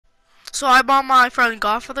So I'm on my friend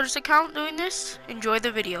Godfather's account doing this. Enjoy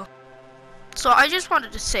the video. So I just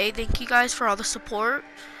wanted to say thank you guys for all the support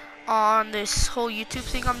on this whole YouTube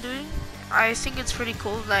thing I'm doing. I think it's pretty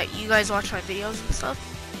cool that you guys watch my videos and stuff.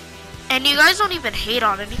 And you guys don't even hate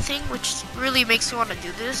on anything, which really makes me want to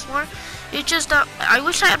do this more. It's just that I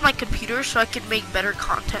wish I had my computer so I could make better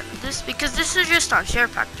content with this, because this is just on Share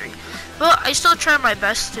Factory. But I still try my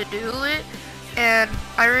best to do it, and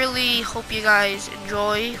I really hope you guys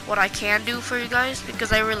enjoy what I can do for you guys,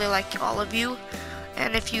 because I really like all of you.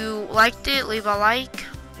 And if you liked it, leave a like.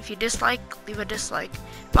 If you dislike, leave a dislike.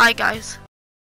 Bye guys.